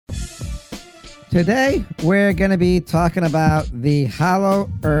Today, we're going to be talking about the Hollow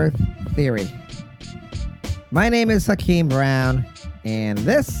Earth theory. My name is Hakeem Brown, and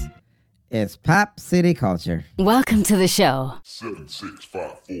this is Pop City Culture. Welcome to the show. 7, 6, 5,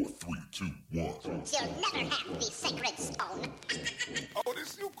 4, 3, 2, 1. You'll never have the sacred stone. Oh,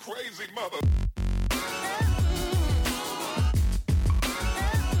 this you crazy mother.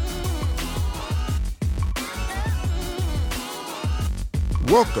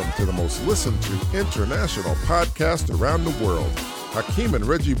 Welcome to the most listened to international podcast around the world. Hakeem and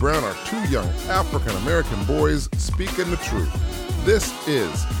Reggie Brown are two young African-American boys speaking the truth. This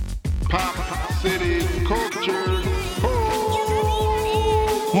is Pop City Culture.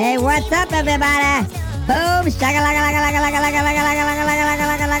 Hey, what's up, everybody? Boom,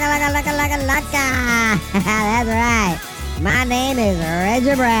 shaka-laka-laka-laka-laka-laka-laka-laka-laka-laka-laka-laka. That's right. My name is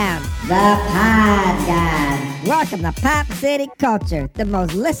Reggie Brown, the Pod God. Welcome to Pop City Culture, the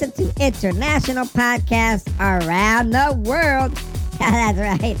most listened to international podcast around the world. That's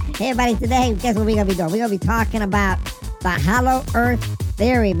right. Hey, everybody, today, guess what we're going to be doing? We're going to be talking about the Hollow Earth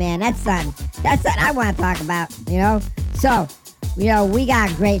theory, man. That's something I want to talk about, you know? So, we got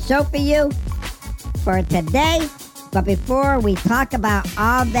a great show for you for today. But before we talk about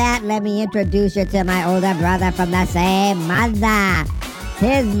all that, let me introduce you to my older brother from the same mother.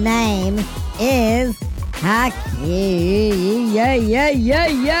 His name is Hakeem.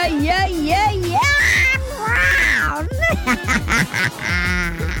 Brown.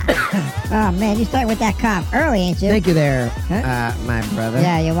 Oh, man, you started with that cough early, ain't you? Thank you there, Huh? my brother.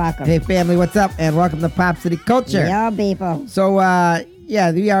 Yeah, you're welcome. Hey, family, what's up? And welcome to Pop City Culture. Yo, people. So, we are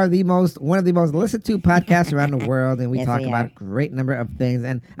one of the most listened to podcasts around the world, and we Yes, talk we about are. a great number of things.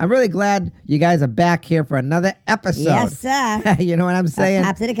 And I'm really glad you guys are back here for another episode. Yes, sir. You know what I'm saying?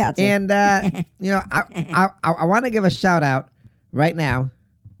 Pop City Culture. And I want to give a shout out right now.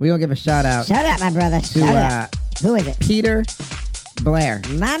 We're gonna give a shout out Shut up, my brother. Shut to up. Who is it? Peter Blair.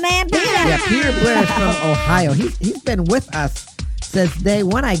 My man, Peter. Yeah, Peter Blair is from Ohio. He's been with us since day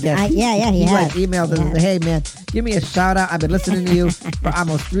one, I guess. He He has. emailed us and said, "Hey man, give me a shout out. I've been listening to you for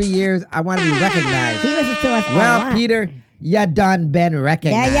almost 3 years. I want to be recognized." He listens to us. a Well, lot. Peter, you done been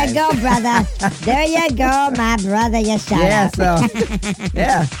recognized. There you go, brother. There you go, my brother. You shut Yeah, up. so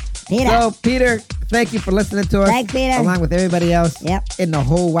yeah. Peter. So Peter, thank you for listening to us. Thanks, Peter. Along with everybody else Yep. in the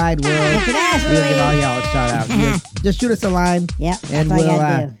whole wide world. Internationally. We'll give all y'all a shout out. Just shoot us a line. Yep, that's And all you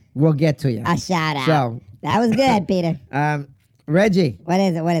gotta do. we'll get to you. A shout out. So, That was good, Peter. Reggie, What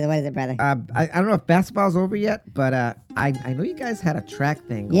is it, brother? I don't know if basketball's over yet, but I know you guys had a track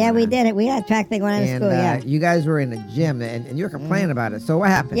thing going Yeah, we on. did it. We had a track thing going on in And school, yeah. you guys were in the gym, and you were complaining about it. So what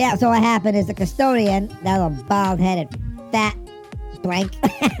happened? Yeah, so what happened is the custodian, that little bald-headed fat blank,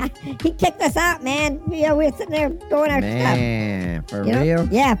 he kicked us out, man. You know, we were sitting there doing our stuff. Man, for You know? real?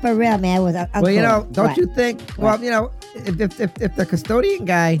 Yeah, for real, man. It was Well, you know, don't What? you think? Well, What? you know, if the custodian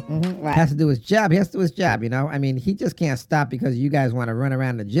guy What? has to do his job, he has to do his job. You know, I mean, he just can't stop because you guys want to run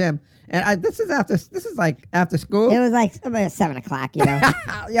around the gym. And this is like after school. It was like about 7 o'clock, you know.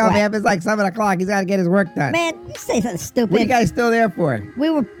 Yo, What? man, it's like 7 o'clock. He's got to get his work done. Man, you say something stupid. What are you guys still there for? We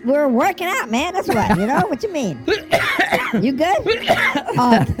were working out, man. That's what, you know? What you mean? You good?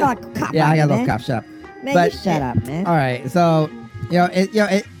 Oh, cough Yeah, on I got a me, little man. cough. Shut up. Man, But- you shut up, man. All right, so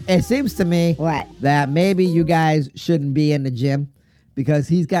it seems to me What? that maybe you guys shouldn't be in the gym because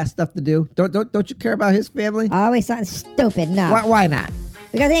he's got stuff to do. Don't you care about his family? Always something stupid. No. Why not?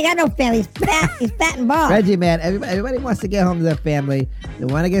 Because he ain't got no family. He's fat. He's fat and bald. Reggie, man, everybody wants to get home to their family. They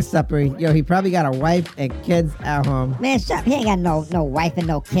want to get supper. Yo, he probably got a wife and kids at home. Man, shut up. He ain't got no wife and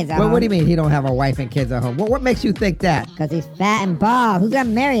no kids at Well, home. what do you mean he don't have a wife and kids at home? What makes you think that? Because he's fat and bald. Who's going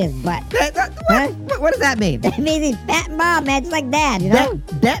to marry his butt? What does that mean? That means he's fat and bald, man. Just like Dad, you know?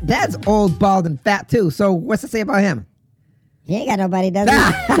 Dad's old, bald, and fat too. So what's to say about him? He ain't got nobody, does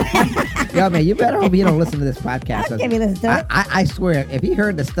he? Yo, man, you better hope he don't listen to this podcast. I don't care if he listens to it. I swear, if he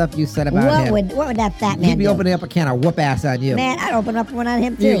heard the stuff you said about him, What would that fat man he'd be do? opening up a can of whoop ass on you. Man, I'd open up one on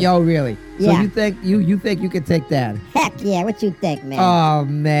him, too. Yo, really? So Yeah. you think you can take that? Heck yeah. What you think, man? Oh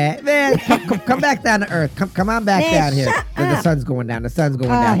man, come back down to earth. Come on back Man, down here. shut The up. sun's going down. The sun's going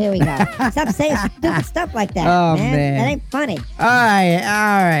Oh, down. here we go. Stop saying stupid stuff like that, Oh, man. man. That ain't funny. All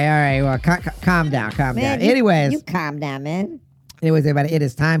right. Well, calm down. Man, Anyways, You calm down, man. everybody, it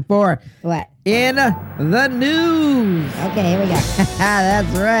is time for What? In the News. Okay, here we go. That's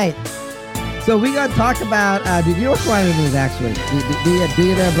right. So we're gonna talk about. Do you know what's going on in the news? Actually, do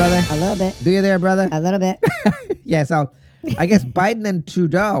you there, brother? A little bit. Do you there, brother? A little bit. Yeah. So I guess Biden and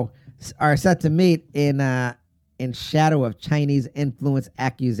Trudeau are set to meet in shadow of Chinese influence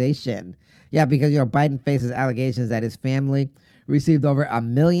accusation. Yeah, because Biden faces allegations that his family received over $1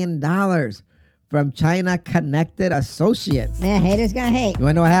 million from China-connected associates. Man, haters gonna hate. You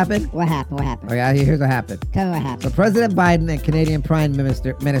want to know what happened? What happened? What happened? Okay, here's what happened. Tell me what happened. So President Biden and Canadian Prime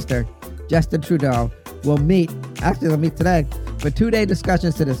Minister Justin Trudeau will meet today for 2-day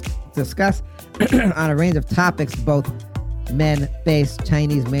discussions to discuss on a range of topics. Both men face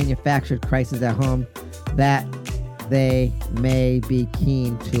Chinese manufactured crisis at home that they may be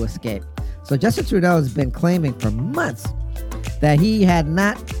keen to escape. So Justin Trudeau has been claiming for months that he had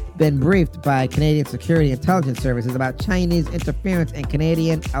not been briefed by Canadian Security Intelligence Services about Chinese interference in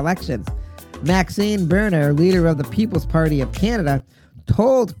Canadian elections. Maxine Bernier, leader of the People's Party of Canada,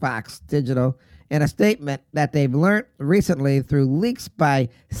 told Fox Digital in a statement that they've learned recently through leaks by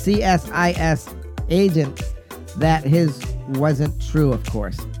CSIS agents that his wasn't true, of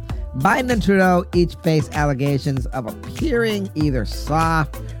course. Biden and Trudeau each face allegations of appearing either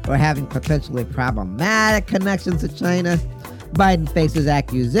soft or having potentially problematic connections to China. Biden faces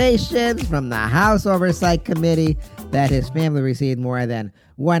accusations from the House Oversight Committee that his family received more than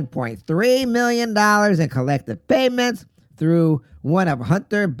 $1.3 million in collective payments through one of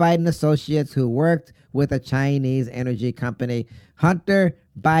Hunter Biden associates who worked with a Chinese energy company. Hunter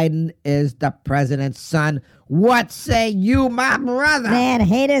Biden is the president's son. What say you, my brother? Man,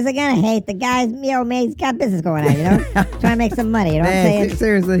 haters are gonna hate. The guy's, man, he's got business going on, trying to make some money, you know what I'm saying?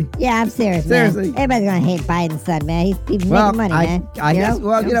 Seriously. Yeah, I'm serious, Seriously. man. Everybody's gonna hate Biden's son, man. He's making money, man. I guess,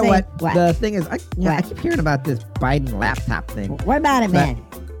 well, you know what? What? The thing is, I keep hearing about this Biden laptop thing. What about it, man?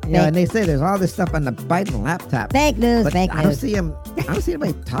 You know, and they say there's all this stuff on the Biden laptop. Fake news, but fake I don't news. see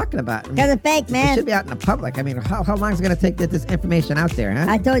anybody talking about it. Because it's fake, It man. should be out in the public. I mean, how long is it going to take to get this information out there, huh?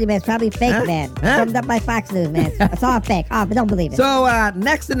 I told you, man. It's probably fake, Huh? man. Huh? Summed up by Fox News, man. It's all fake. Oh, but don't believe it. So,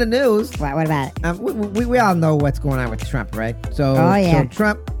 next in the news, What about it? we all know what's going on with Trump, right? So, Oh, yeah.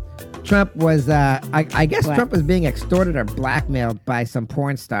 So Trump was, I guess What? Trump was being extorted or blackmailed by some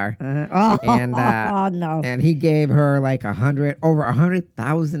porn star. Oh, And, oh, no. And he gave her like over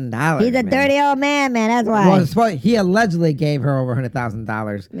 $100,000. He's a dirty old man, that's why. Well, he allegedly gave her over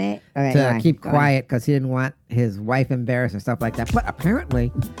 $100,000 Man, okay, to keep go on. quiet because he didn't want his wife embarrassed and stuff like that. But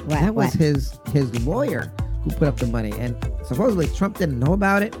apparently, that was What? his lawyer who put up the money, and supposedly Trump didn't know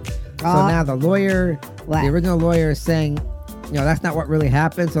about it. So Oh. now the lawyer, What? the original lawyer, is saying, that's not what really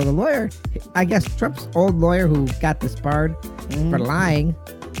happened. So the lawyer, I guess Trump's old lawyer who got disbarred for lying,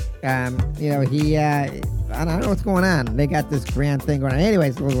 he, I don't know what's going on. They got this grand thing going on.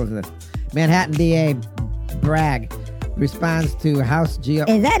 Anyways, let's listen to this. Manhattan DA Bragg responds to House GOP.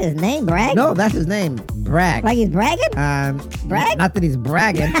 Is that his name, Bragg? No, that's his name, Bragg. Like he's bragging? Bragg? Not that he's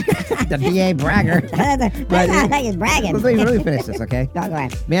bragging. The DA bragger. That's not like he's bragging. Let me finish this, okay? Go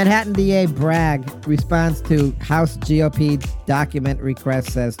ahead. Manhattan DA Bragg responds to House GOP document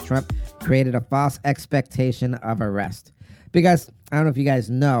request, says Trump created a false expectation of arrest. Because, I don't know if you guys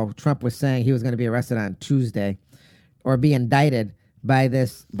know, Trump was saying he was going to be arrested on Tuesday or be indicted by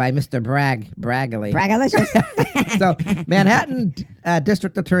Mr. Braggley. Braggalicious. So, Manhattan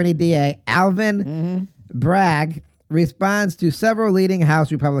District Attorney DA Alvin Bragg responds to several leading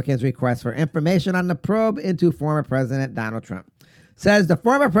House Republicans' requests for information on the probe into former President Donald Trump. Says the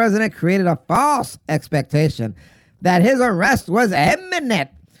former president created a false expectation that his arrest was imminent.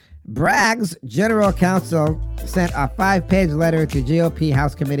 Bragg's general counsel sent a 5-page letter to GOP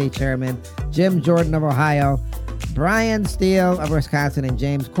House Committee Chairman Jim Jordan of Ohio, Brian Steele of Wisconsin, and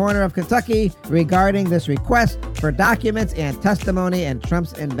James Corner of Kentucky regarding this request for documents and testimony in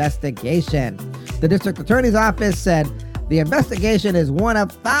Trump's investigation. The district attorney's office said the investigation is one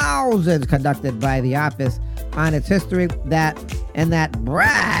of thousands conducted by the office on its history that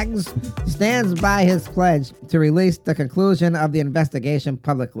Braggs stands by his pledge to release the conclusion of the investigation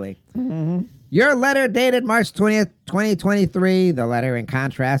publicly. Your letter dated March 20th, 2023, the letter in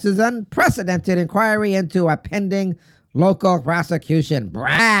contrast is unprecedented inquiry into a pending local prosecution,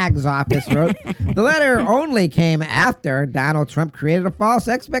 Bragg's office wrote. The letter only came after Donald Trump created a false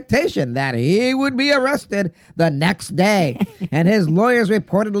expectation that he would be arrested the next day, and his lawyers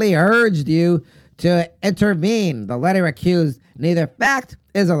reportedly urged you to intervene. The letter accused neither fact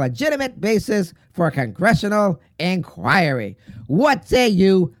is a legitimate basis for a congressional inquiry. What say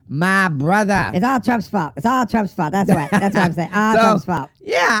you, my brother? It's all Trump's fault. It's all Trump's fault. That's right. That's what I'm saying. All Trump's fault.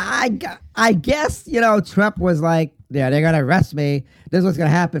 Yeah, I guess, Trump was like, yeah, they're going to arrest me. This is what's going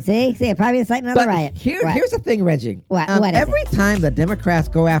to happen. See, probably inciting another But riot. here's the thing, Reggie. What is every time the Democrats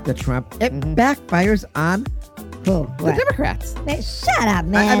go after Trump, it backfires on Who? the What? Democrats. Man, shut up,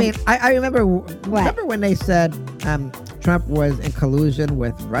 man. I mean, I remember when they said Trump was in collusion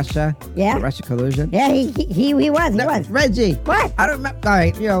with Russia. Yeah. Russia collusion. Yeah, he was. He No, was. Reggie. What? I don't remember. All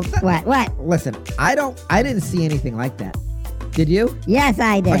right, What? Listen, I didn't see anything like that. Did you? Yes,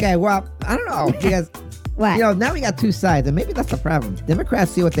 I did. Okay, well, I don't know, because, What? now we got two sides, and maybe that's the problem.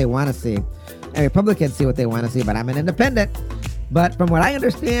 Democrats see what they want to see, and Republicans see what they want to see, but I'm an independent. But from what I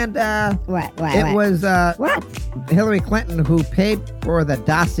understand, What? it was What? Hillary Clinton who paid for the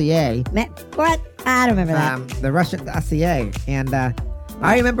dossier, What? I don't remember that. the Russian dossier. And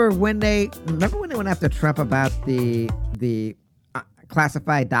I remember when they went after Trump about the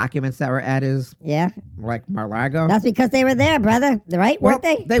classified documents that were at his, Yeah. like, Mar-a-Lago. That's because they were there, brother. Right? Well, Weren't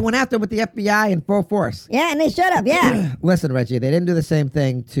they? they went after with the FBI in full force. Yeah, and they should have. Yeah. Listen, Reggie, they didn't do the same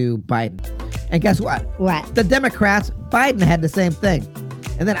thing to Biden. And guess what? What? The Democrats, Biden had the same thing.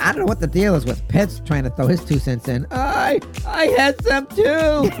 And then I don't know what the deal is with Pence trying to throw his 2 cents in. I had some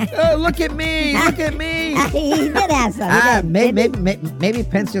too. Look at me. Look at me. He did have some. Maybe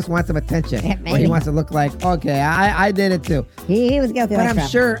Pence just wants some attention. Yeah, Or maybe. he wants to look like, okay, I did it too. He was guilty But like I'm Trump.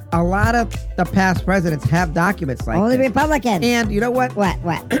 sure a lot of the past presidents have documents like Only this. Republicans. And you know what? What?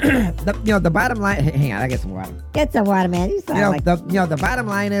 The bottom line. Hang on, I get some water. Get some water, man. You sound like... The bottom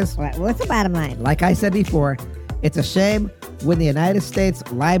line is, What? What's the bottom line? like I said before, it's a shame when the United States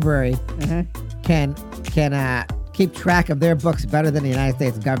Library can keep track of their books better than the United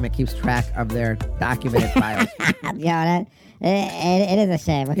States government keeps track of their documented files. Yeah, it is a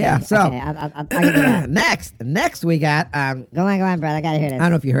shame. Okay, Yeah, so- okay, I'll give you that. Next we got, Go on, brother. I gotta hear I this. don't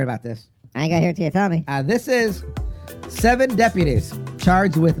know if you heard about this. I ain't gotta hear it till you tell me. This is 7 deputies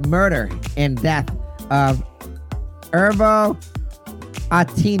charged with murder and death of Ervo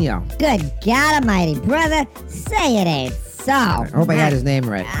Atino. Good God Almighty, brother. Say it ain't so. I hope I got his name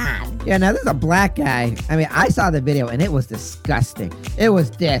right. God. Yeah, now this is a black guy. I mean, I saw the video and it was disgusting. It was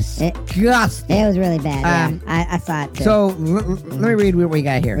disgusting. It was really bad. Yeah. I saw it too. So let me read what we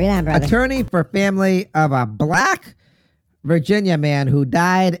got here. Read on, brother. Attorney for family of a black Virginia man who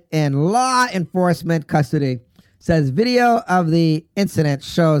died in law enforcement custody says video of the incident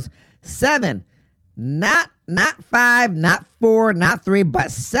shows 7, not 5, not 4, not 3,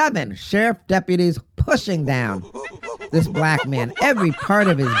 but 7 sheriff deputies pushing down this black man. Every part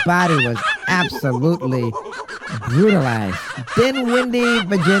of his body was absolutely brutalized. Dinwiddie,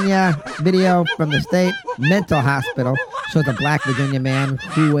 Virginia video from the state mental hospital shows a black Virginia man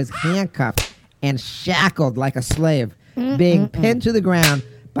who was handcuffed and shackled like a slave, being pinned to the ground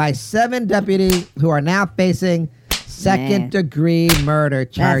by 7 deputies who are now facing second-degree murder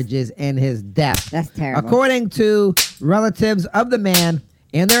charges in his death. That's terrible. According to relatives of the man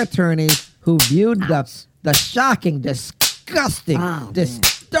and their attorneys who viewed the shocking, disgusting,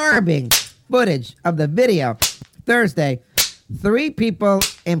 disturbing footage of the video Thursday, 3 people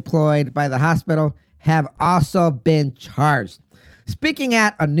employed by the hospital have also been charged. Speaking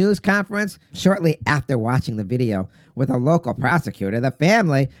at a news conference shortly after watching the video with a local prosecutor, the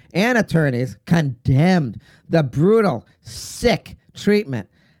family and attorneys condemned the brutal, sick treatment.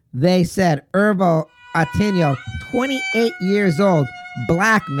 They said Ervo Atino, 28 years old,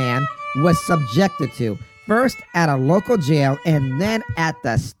 black man, was subjected to, first at a local jail and then at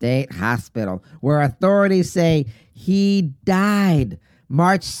the state hospital, where authorities say he died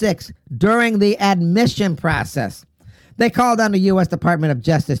March 6th during the admission process. They called on the U.S. Department of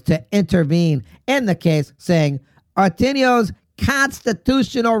Justice to intervene in the case, saying Atino's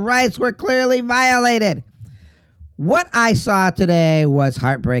constitutional rights were clearly violated. What I saw today was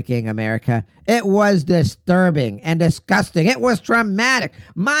heartbreaking, America. It was disturbing and disgusting. It was traumatic.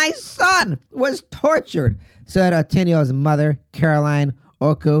 My son was tortured, said Atino's mother, Caroline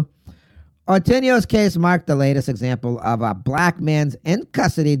Oku. Atino's case marked the latest example of a black man's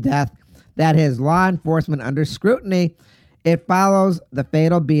in-custody death that has law enforcement under scrutiny. It follows the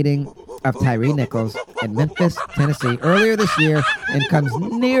fatal beating of Tyree Nichols in Memphis, Tennessee earlier this year and comes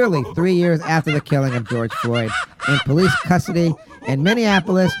nearly 3 years after the killing of George Floyd in police custody in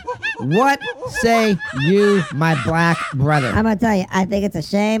Minneapolis. What say you, my black brother? I'm going to tell you, I think it's a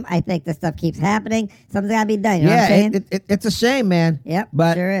shame. I think this stuff keeps happening. Something's got to be done. You know what I'm saying? It's a shame, man. Yep,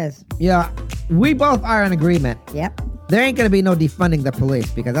 but sure is. Yeah, we both are in agreement. Yep. There ain't going to be no defunding the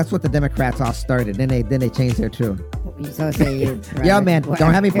police because that's what the Democrats all started. Then they changed their tune. So say you. Yo, man, don't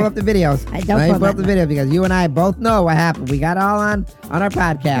have me pull up the videos. Don't pull up the video because you and I both know what happened. We got it all on our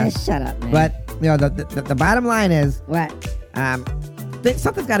podcast. Shut up, man. But the bottom line is, What?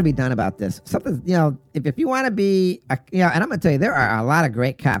 something's got to be done about this. Something, if you want to be, and I'm gonna tell you, there are a lot of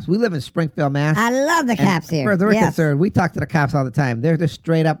great cops. We live in Springfield, Mass. I love the cops here. As we're Yes. concerned, we talk to the cops all the time. They're just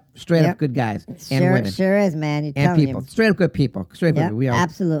straight up good guys and women Sure is, man. You're and telling people. me. Straight up good people. Straight up Yep, good. We are.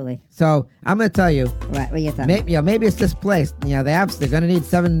 absolutely. So I'm gonna tell you. What are you talking Maybe it's this place. They're going to need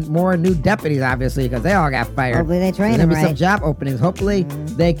 7 more new deputies, obviously, because they all got fired. Hopefully they train There's them gonna be some right. job openings. Hopefully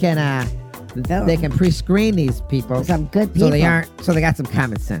they can they can pre-screen these people. Some good people. So they got some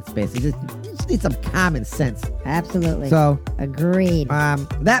common sense, basically. You just need some common sense. Absolutely. So agreed.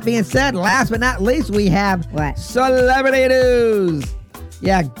 That being said, last but not least, we have What? celebrity news.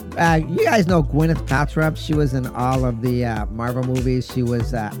 Yeah, you guys know Gwyneth Paltrow. She was in all of the Marvel movies. She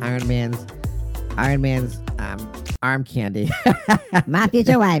was Iron Man's arm candy. My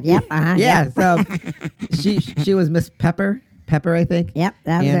future wife. Yep. Yeah. Yep. So she was Miss Pepper, I think. Yep.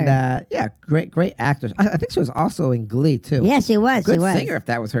 That was her. Yeah, great actress. I think she was also in Glee too. Yeah, she was. Good she was. singer if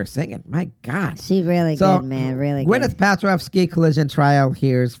that was her singing. My God. She's really good, man. Really Gwyneth good. Paltrow's ski collision trial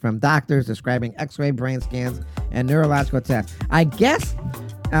hears from doctors describing X-ray brain scans and neurological tests. I guess,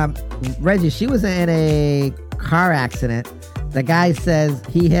 Reggie, she was in a car accident. The guy says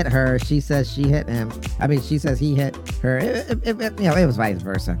he hit her. She says she hit him. I mean, she says he hit her. It was vice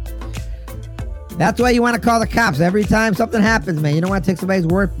versa. That's why you want to call the cops every time something happens, man. You don't want to take somebody's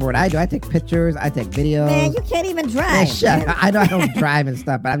word for it. I do. I take pictures. I take videos. Man, you can't even drive. Man, shut up. I don't drive and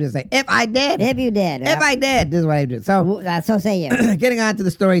stuff, but I'm just saying, if I did. If you did. If I did, this is what I do. So say you. getting on to the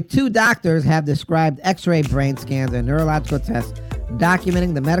story, 2 doctors have described X-ray brain scans and neurological tests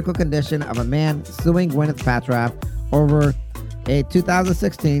documenting the medical condition of a man suing Gwyneth Paltrow over a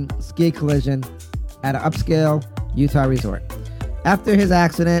 2016 ski collision at an upscale Utah resort. After his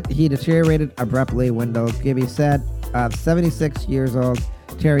accident, he deteriorated abruptly, Wendell Gibby said. 76 years old,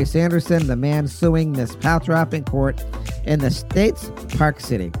 Terry Sanderson, the man suing Miss Paltrow in court in the state's Park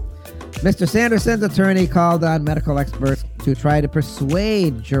City. Mr. Sanderson's attorney called on medical experts to try to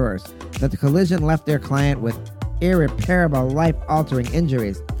persuade jurors that the collision left their client with irreparable, life-altering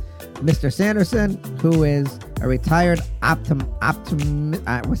injuries. Mr. Sanderson, who is a retired what's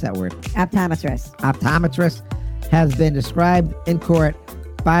that word? Optometrist, has been described in court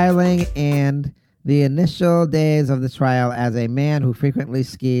filing and the initial days of the trial as a man who frequently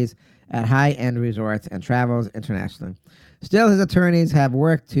skis at high-end resorts and travels internationally. Still, his attorneys have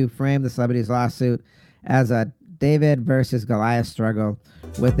worked to frame the celebrity's lawsuit as a David versus Goliath struggle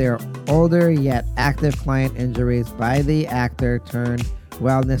with their older yet active client injuries by the actor turned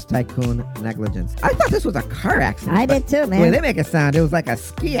wellness tycoon negligence. I thought this was a car accident. I did too, man. The way they make it sound, it was like a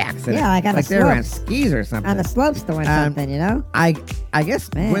ski accident. Yeah, like on the they were on slopes. skis or something. On the slopes doing something, you know? I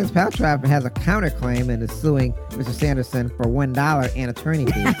guess Man. Gwyneth Paltrow has a counterclaim and is suing Mr. Sanderson for $1 and attorney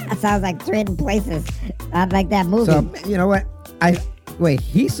fees. That sounds like trading places. Like that movie. So, you know what?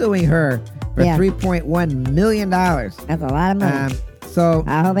 He's suing her for $3.1 million. That's a lot of money. So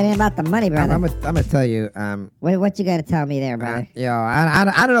I hope it ain't about the money, brother. I'm gonna tell you. What you got to tell me there, brother?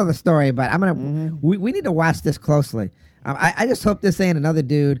 I don't know the story, but I'm gonna. We need to watch this closely. I just hope this ain't another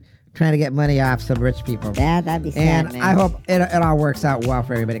dude trying to get money off some rich people. That'd be sad, and man. I hope it all works out well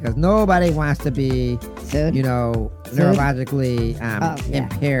for everybody because nobody wants to be, Sued? neurologically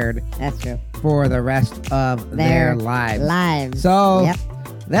impaired. That's true. For the rest of their lives. So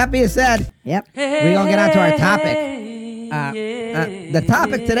that being said, we're gonna get on to our topic. The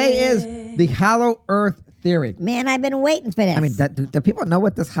topic today is the Hollow Earth theory. Man, I've been waiting for this. I mean, do people know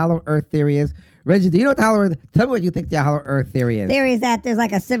what this Hollow Earth theory is? Reggie, do you know what the Hollow Earth? Tell me what you think the Hollow Earth theory is. Theory is that there's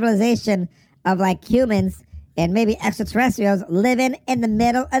like a civilization of like humans and maybe extraterrestrials living in the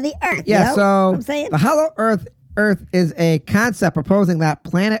middle of the Earth. Yeah, you know so what I'm saying? the Hollow Earth is a concept proposing that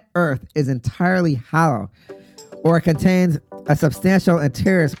planet Earth is entirely hollow or contains a substantial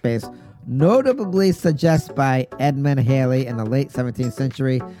interior space, notably suggested by Edmund Halley in the late 17th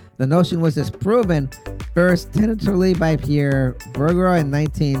century. The notion was disproven first tentatively by Pierre Bourgeois in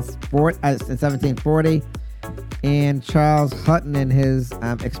 1740 and Charles Hutton in his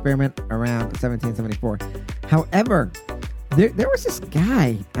experiment around 1774. However, there was this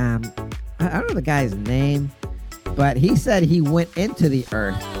guy, I don't know the guy's name, but he said he went into the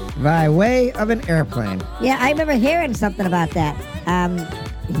Earth by way of an airplane. Yeah, I remember hearing something about that.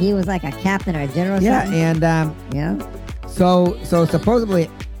 He was like a captain or a general or something. And so supposedly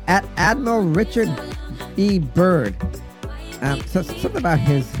Admiral Richard E. Byrd, so something about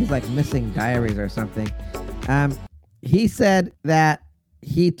his like missing diaries or something. He said that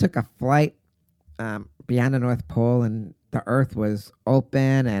he took a flight beyond the North Pole and the Earth was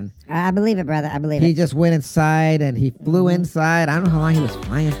open, and I believe it, brother. I believe it. He just went inside and he flew inside. I don't know how long he was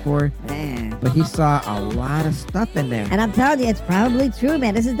flying for, but he saw a lot of stuff in there. And I'm telling you, it's probably true,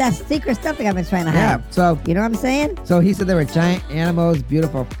 man. This is that secret stuff that I've been trying to hide. Yeah, so you know what I'm saying? So he said there were giant animals,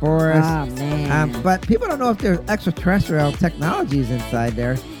 beautiful forests. Oh man! But people don't know if there's extraterrestrial technologies inside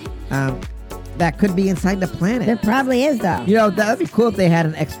there. That could be inside the planet. There probably is, though. You know, that'd be cool if they had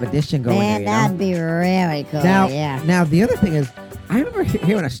an expedition going there. Man, that'd be really cool. Now, the other thing is, I remember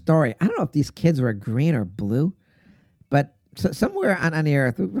hearing a story. I don't know if these kids were green or blue, but somewhere on the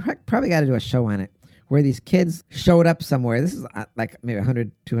earth, we probably got to do a show on it, where these kids showed up somewhere. This is like maybe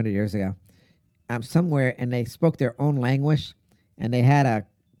 100, 200 years ago. Somewhere, and they spoke their own language, and they had a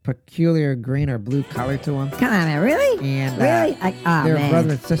peculiar green or blue color to them. Come on, man. Really? And really? they were man. brother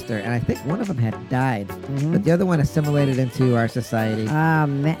and sister, and I think one of them had died, but the other one assimilated into our society. Oh,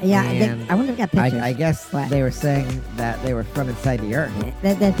 man. Yeah, And I wonder if we got pictures. I guess What? they were saying that they were from inside the earth.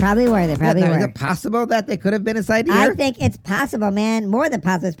 They probably were. They probably Now, were. is it possible that they could have been inside the I earth? think it's possible, man. More than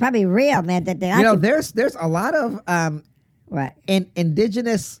possible. It's probably real, man. That There's a lot of what?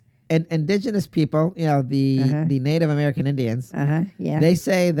 indigenous people, the Native American Indians. Yeah. They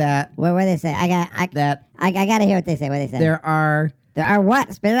say that What do they say? I gotta hear what they say. What they say? there are There are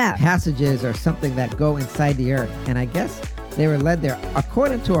what? Spit it out. passages or something that go inside the earth, and I guess they were led there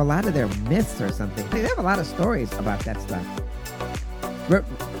according to a lot of their myths or something. They have a lot of stories about that stuff.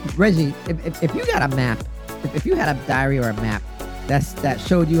 Reggie, if you got a map, if you had a diary or a map that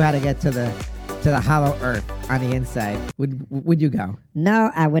showed you how to get to the hollow earth on the inside, would you go?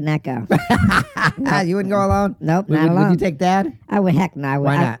 No, I would not go. You wouldn't go alone? Nope, Would not alone. you take Dad? I would. Heck no. I would.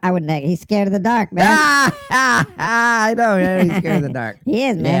 Why not? I would not. He's scared of the dark, man. I know. Yeah, he's scared of the dark. He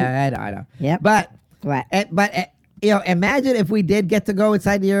is, man. Yeah, I know. Yep. But What? imagine if we did get to go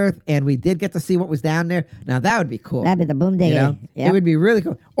inside the earth and we did get to see what was down there. Now that would be cool. That'd be the boom diggity. It would be really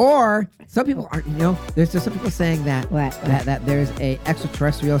cool. Or some people are, there's just some people saying that What? that there's a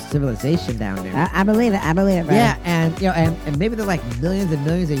extraterrestrial civilization down there. I believe it. I believe it, bro. Yeah, and maybe they're like millions and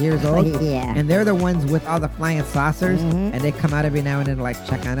millions of years old. Yeah. And they're the ones with all the flying saucers, and they come out every now and then to like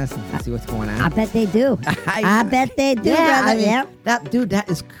check on us and see what's going on. I bet they do. I bet they do, Yeah, brother. Yep. that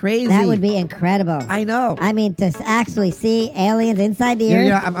is crazy. That would be incredible. I know. I mean, to actually see aliens inside the You earth.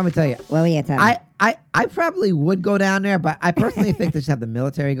 know, I'm gonna tell you. What were you telling me? I probably would go down there, but I personally think they should have the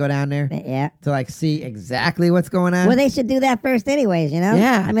military go down there Yeah. to like see exactly what's going on. Well, they should do that first, anyways.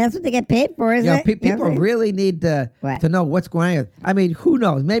 Yeah. I mean, that's what they get paid for, isn't it? People really need to know what's going on. I mean, who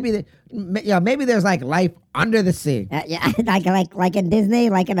knows? Maybe maybe there's like life under the sea. Yeah, like in Disney,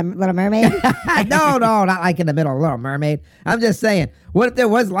 like in a Little Mermaid. No, not like in the middle of Little Mermaid. I'm just saying, what if there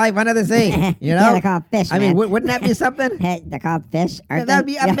was life under the sea? Yeah, they're called fish. I mean, man. wouldn't that be something? Hey, they're called fish. Aren't That'd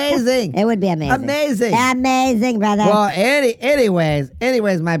they? be amazing. It would be amazing. Amazing. Amazing, brother. Well,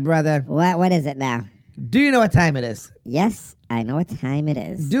 anyways, my brother, What is it now? do you know what time it is? Yes, I know what time it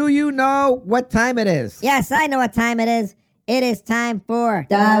is. Do you know what time it is? Yes, I know what time it is. It is time for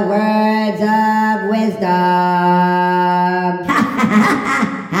the words of wisdom.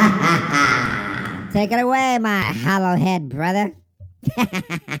 Take it away, my hollow head brother.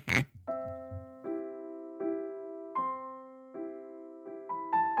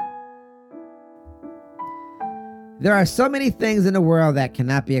 There are so many things in the world that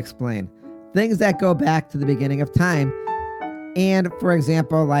cannot be explained. Things that go back to the beginning of time. And, for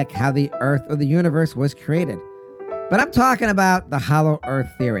example, like how the earth or the universe was created. But I'm talking about the hollow earth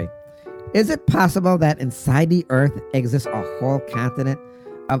theory. Is it possible that inside the earth exists a whole continent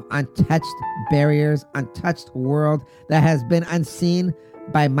of untouched barriers, untouched world that has been unseen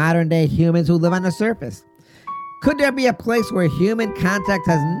by modern day humans who live on the surface? Could there be a place where human contact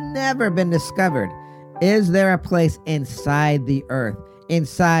has never been discovered? Is there a place inside the earth,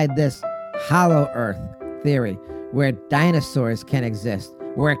 inside this hollow earth theory, where dinosaurs can exist,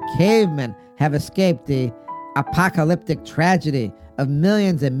 where cavemen have escaped the apocalyptic tragedy of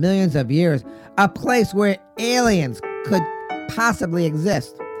millions and millions of years, a place where aliens could possibly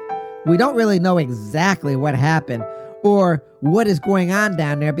exist? We don't really know exactly what happened or what is going on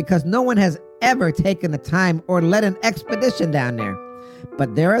down there because no one has ever taken the time or led an expedition down there.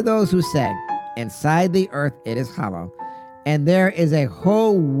 But there are those who say, inside the earth it is hollow, and there is a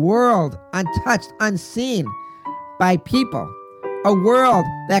whole world untouched, unseen by people. A world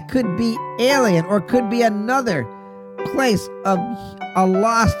that could be alien or could be another place of a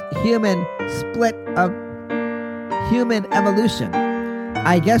lost human split of human evolution.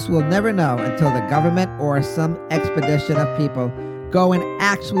 I guess we'll never know until the government or some expedition of people go and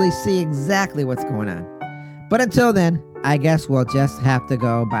actually see exactly what's going on. But until then, I guess we'll just have to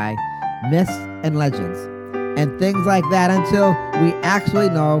go by myths and legends and things like that until we actually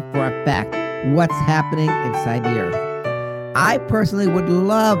know for a fact what's happening inside the earth. I personally would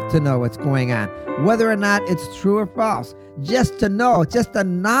love to know what's going on, whether or not it's true or false, just to know, just the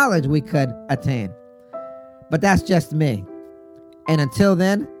knowledge we could attain. But that's just me. And until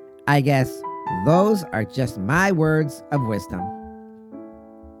then, I guess those are just my words of wisdom.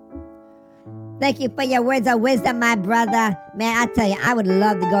 Thank you for your words of wisdom, my brother. Man, I tell you, I would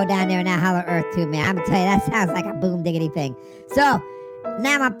love to go down there in that hollow earth too, man. I'm gonna tell you, that sounds like a boom diggity thing. So,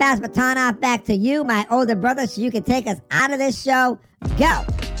 Now I'm going to pass the baton off back to you, my older brother, so you can take us out of this show. Go!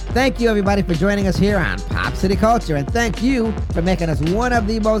 Thank you, everybody, for joining us here on Pop City Culture. And thank you for making us one of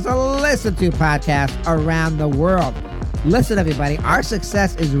the most listened to podcasts around the world. Listen, everybody, our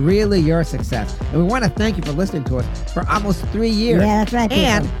success is really your success. And we want to thank you for listening to us for almost 3 years. Yeah, that's right, people.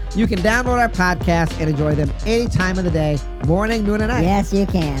 And you can download our podcast and enjoy them any time of the day, morning, noon, and night. Yes, you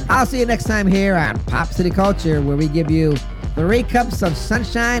can. I'll see you next time here on Pop City Culture, where we give you 3 cups of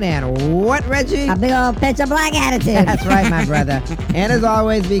sunshine and what, Reggie? A big old pitch of black attitude. That's right, my brother. And as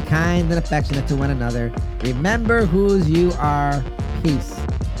always, be kind and affectionate to one another. Remember whose you are. Peace.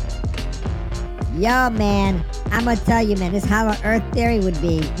 Yo, man, I'm gonna tell you, man, this hollow earth theory would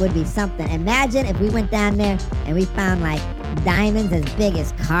be something. Imagine if we went down there and we found like diamonds as big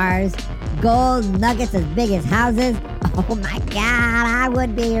as cars, gold nuggets as big as houses. Oh my God, I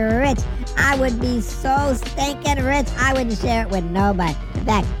would be rich. I would be so stinking rich. I wouldn't share it with nobody. In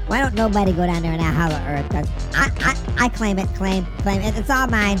fact, why don't nobody go down there in that hollow earth? Because I claim it, claim it. It's all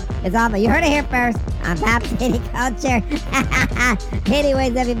mine. It's all mine. You heard it here first on Pop City Culture.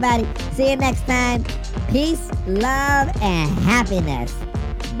 Anyways, everybody, see you next time. Peace, love, and happiness.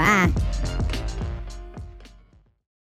 Bye.